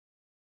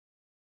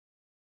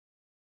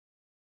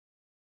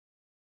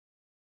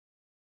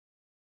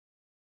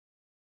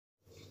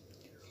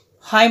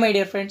Hi my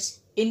dear friends,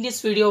 in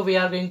this video we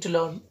are going to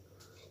learn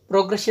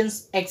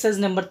progressions exercise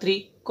number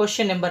 3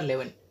 question number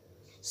 11.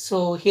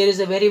 So here is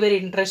a very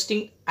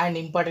interesting and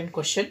important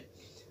question.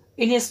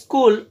 In a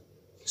school,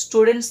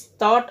 students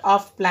thought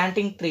of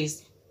planting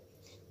trees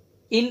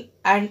in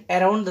and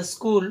around the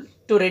school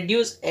to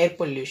reduce air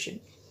pollution.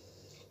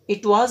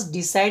 It was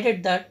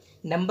decided that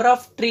number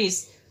of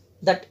trees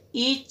that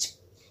each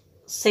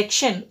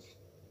section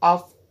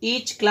of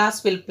each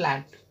class will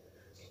plant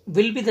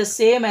will be the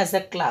same as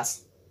the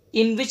class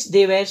in which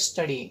they were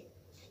studying.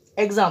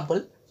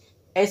 Example,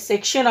 a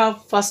section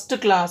of first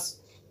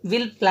class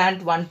will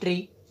plant one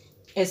tree,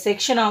 a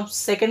section of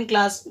second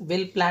class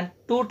will plant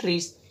two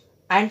trees,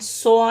 and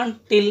so on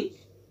till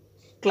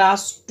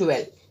class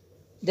 12.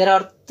 There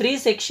are three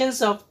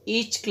sections of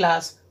each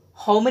class.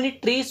 How many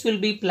trees will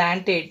be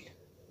planted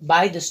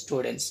by the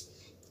students?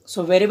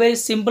 So very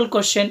simple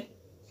question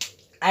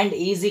and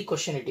easy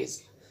question it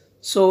is.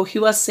 So he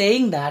was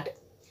saying that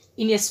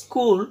in a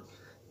school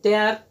they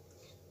are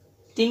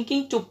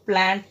thinking to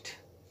plant,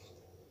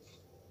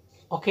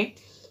 okay,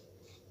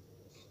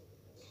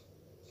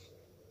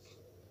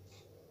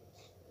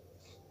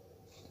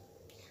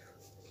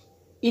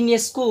 in a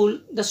school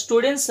the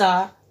students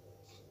are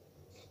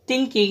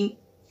thinking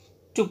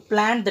to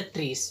plant the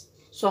trees.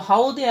 So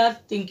how they are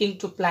thinking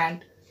to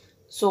plant?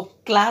 So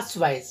class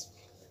wise,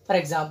 for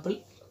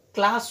example,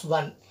 class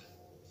 1,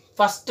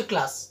 first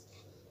class.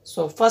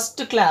 So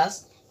first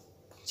class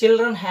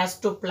children has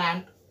to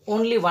plant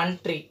only one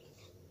tree.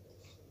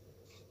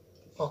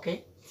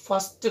 Okay,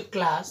 first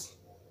class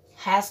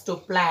has to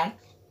plant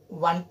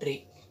one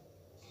tree.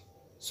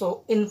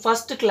 So in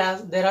first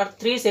class there are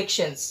three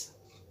sections.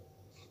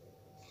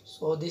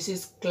 So this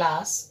is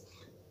class,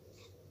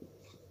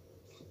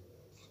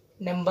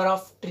 number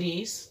of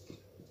trees,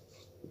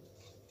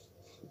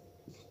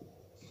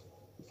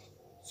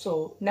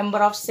 so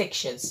number of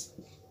sections.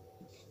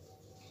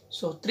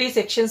 So three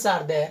sections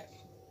are there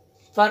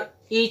for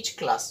each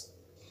class.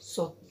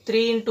 So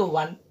 3 into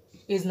 1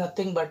 is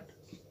nothing but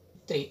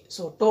 3.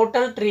 So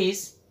total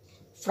trees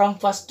from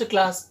first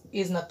class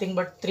is nothing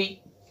but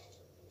 3.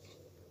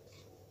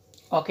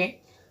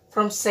 Okay.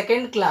 From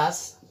second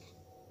class,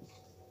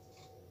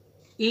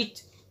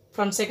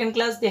 from second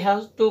class they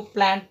have to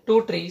plant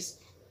two trees.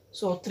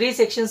 So three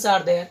sections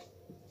are there.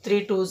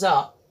 3 twos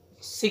are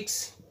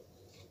 6.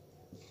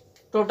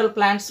 Total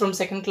plants from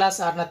second class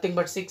are nothing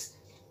but 6.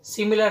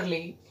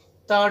 Similarly,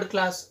 third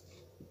class,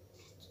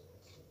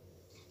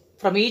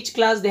 from each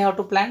class they have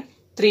to plant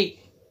 3.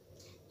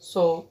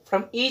 So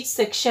from each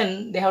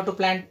section they have to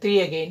plant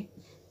 3 again.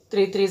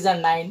 3 threes are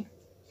 9.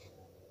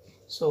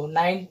 So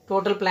 9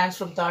 total plants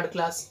from third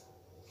class.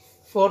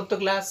 Fourth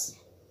class,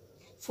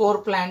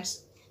 4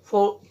 plants.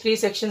 3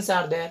 sections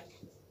are there.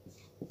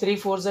 3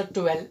 fours are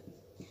 12.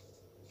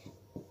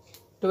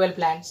 12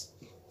 plants.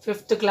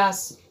 Fifth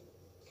class,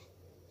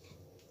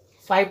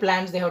 5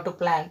 plants they have to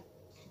plant.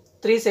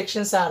 3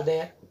 sections are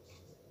there.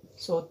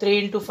 So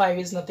 3 into 5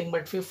 is nothing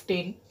but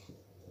 15.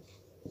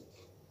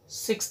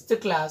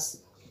 Sixth class,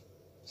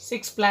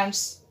 6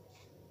 plants.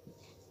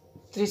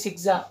 3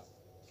 6 are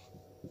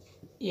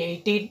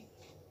 18.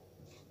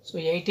 So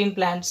 18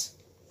 plants.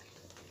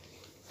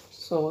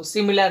 So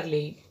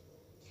similarly,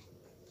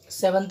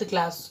 7th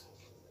class,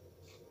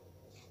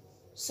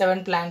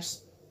 7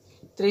 plants.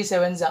 3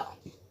 sevens are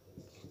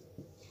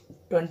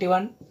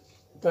 21.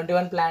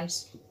 21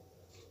 plants.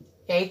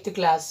 8th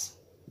class,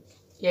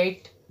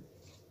 8.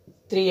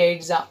 3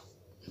 8s are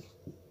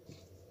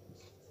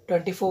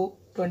 24.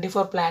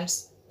 24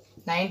 plants.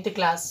 9th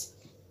class,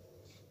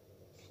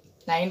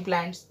 9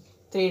 plants.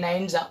 3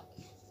 9s are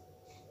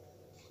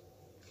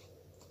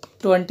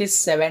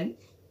 27.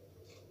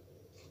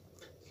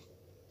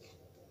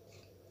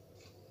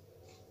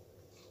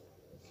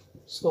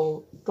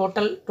 So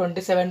total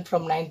 27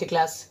 from 9th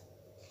class.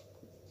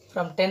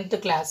 From 10th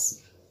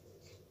class,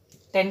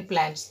 10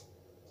 plants.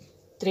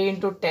 3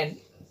 into 10,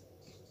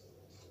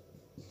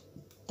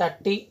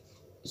 30.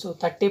 So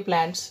 30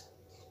 plants.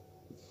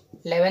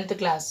 11th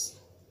class,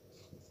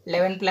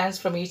 11 plants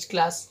from each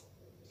class.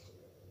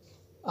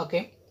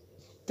 Okay,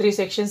 3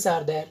 sections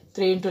are there.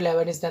 3 into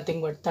 11 is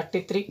nothing but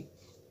 33.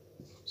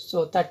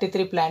 So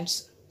 33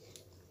 plants.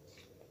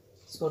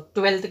 So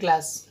 12th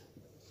class,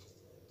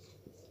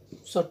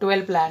 so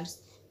 12 plants.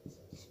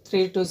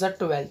 3 twos are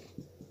 12.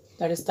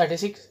 That is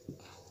 36.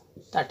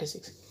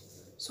 36.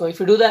 So if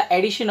you do the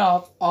addition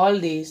of all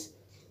these,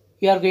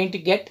 you are going to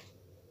get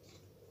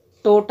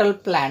total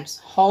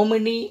plants. How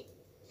many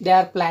they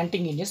are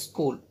planting in a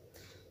school.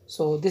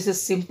 So this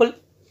is simple.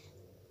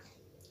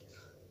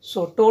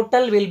 So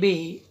total will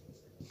be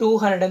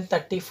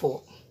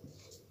 234.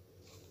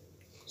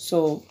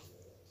 So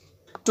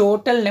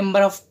total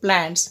number of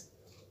plants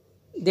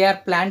they are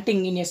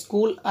planting in a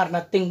school are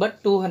nothing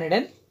but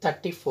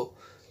 234.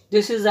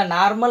 This is a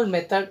normal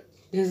method.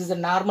 This is the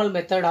normal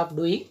method of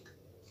doing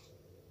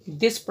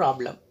this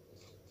problem.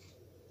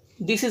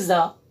 This is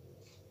the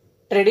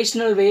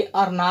traditional way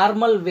or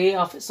normal way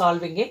of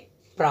solving a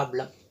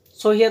problem.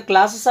 So here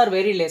classes are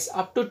very less,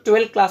 up to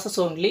 12 classes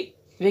only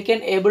we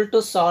can able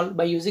to solve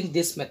by using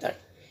this method.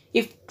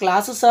 If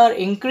classes are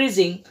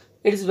increasing,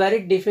 it is very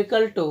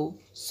difficult to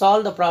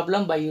solve the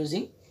problem by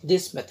using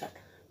this method.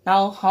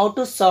 Now how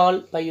to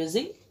solve by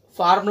using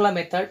formula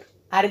method,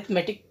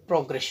 arithmetic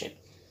progression.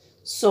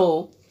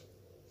 So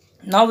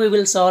now we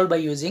will solve by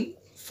using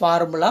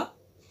formula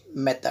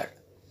method.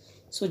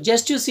 So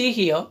just you see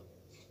here,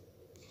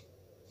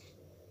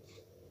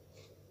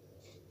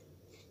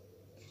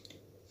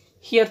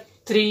 here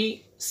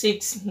 3,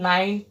 6,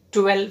 9,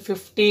 12,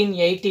 15,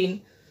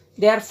 18,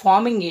 they are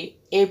forming a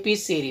AP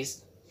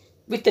series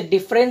with a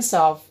difference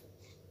of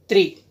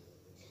 3.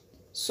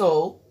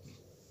 So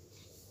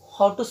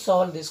how to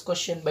solve this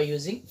question by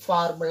using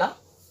formula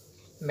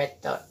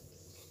method.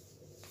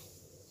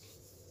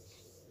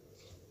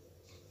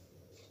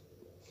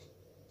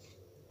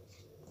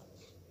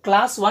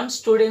 Class 1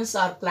 students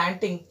are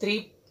planting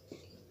 3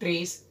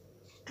 trees.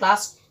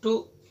 Class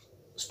 2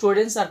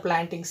 students are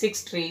planting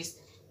 6 trees.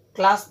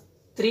 Class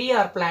 3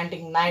 are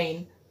planting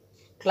 9.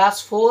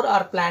 Class 4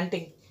 are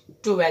planting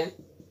 12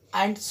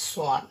 and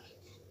so on.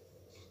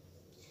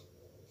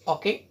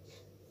 Okay.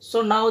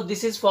 So now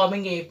this is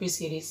forming a AP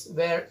series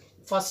where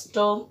first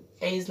term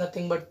A is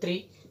nothing but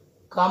 3.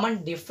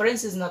 Common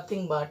difference is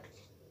nothing but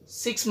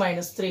 6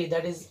 minus 3,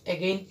 that is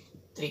again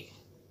 3.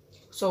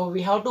 So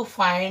we have to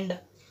find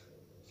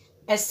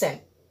Sn.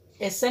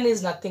 Sn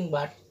is nothing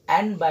but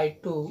n by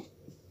 2,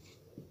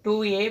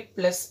 2a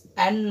plus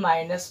n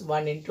minus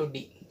 1 into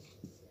d.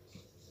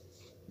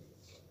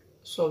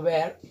 So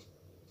where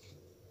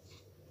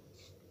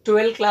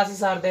 12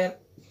 classes are there,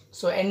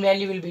 so n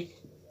value will be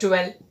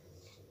 12.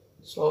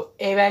 So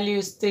a value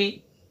is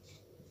 3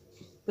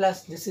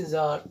 plus this is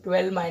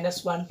 12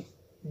 minus 1,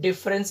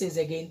 difference is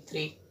again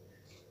 3.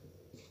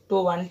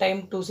 2 1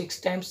 time, 2 6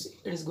 times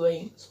it is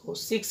going, so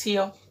 6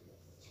 here,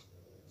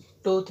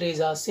 2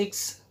 3s are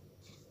 6.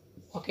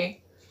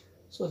 Okay,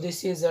 so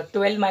this is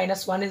 12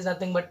 minus 1 is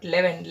nothing but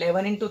 11.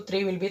 11 into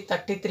 3 will be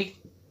 33.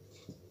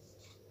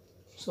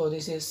 So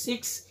this is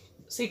 6.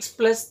 6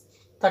 plus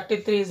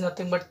 33 is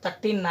nothing but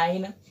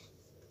 39.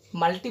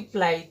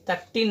 Multiply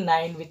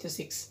 39 with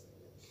 6.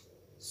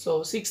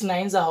 So 6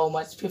 9s are how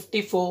much?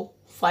 54.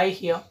 5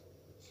 here.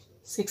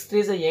 6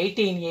 3s are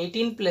 18.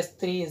 18 plus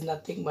 3 is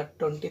nothing but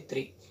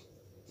 23.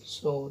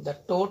 So the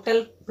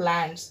total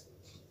plants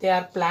they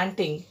are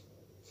planting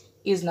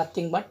is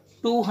nothing but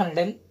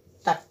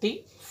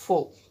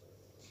 234.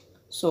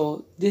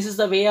 So this is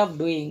the way of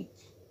doing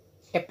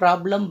a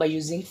problem by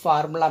using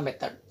formula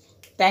method.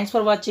 Thanks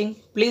for watching.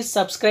 Please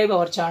subscribe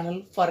our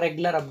channel for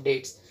regular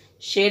updates.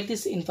 Share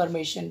this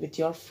information with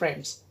your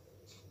friends.